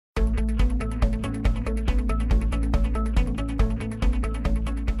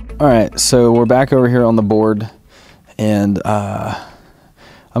All right, so we're back over here on the board, and I'm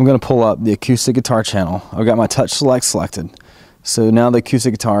going to pull up the acoustic guitar channel. I've got my touch select selected. So now the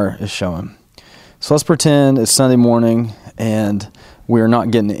acoustic guitar is showing. So let's pretend it's Sunday morning and we're not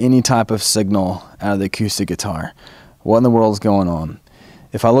getting any type of signal out of the acoustic guitar. What in the world is going on?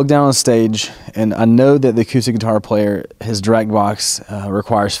 If I look down on the stage and I know that the acoustic guitar player, his direct box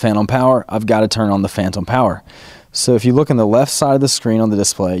requires phantom power, I've got to turn on the phantom power. So if you look on the left side of the screen on the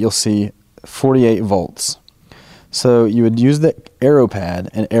display, you'll see 48 volts. So you would use the arrow pad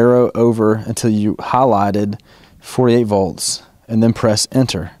and arrow over until you highlighted 48 volts and then press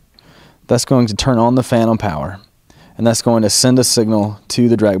enter. That's going to turn on the phantom power, and that's going to send a signal to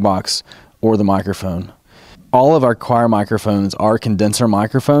the direct box or the microphone. All of our choir microphones are condenser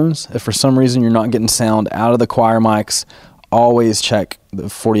microphones. If for some reason you're not getting sound out of the choir mics, always check the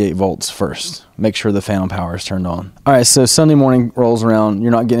 48 volts first. Make sure the phantom power is turned on. All right, so Sunday morning rolls around,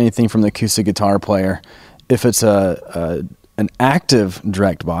 you're not getting anything from the acoustic guitar player. If it's an active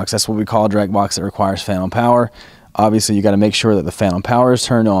direct box, that's what we call a direct box that requires phantom power. Obviously, you got to make sure that the phantom power is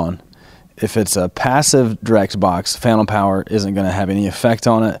turned on. If it's a passive direct box, phantom power isn't going to have any effect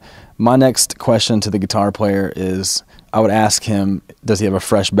on it. My next question to the guitar player is, I would ask him, does he have a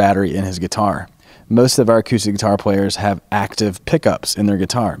fresh battery in his guitar? Most of our acoustic guitar players have active pickups in their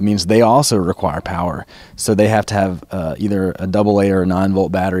guitar. It means they also require power. So they have to have either a AA or a 9-volt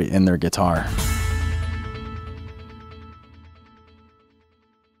battery in their guitar.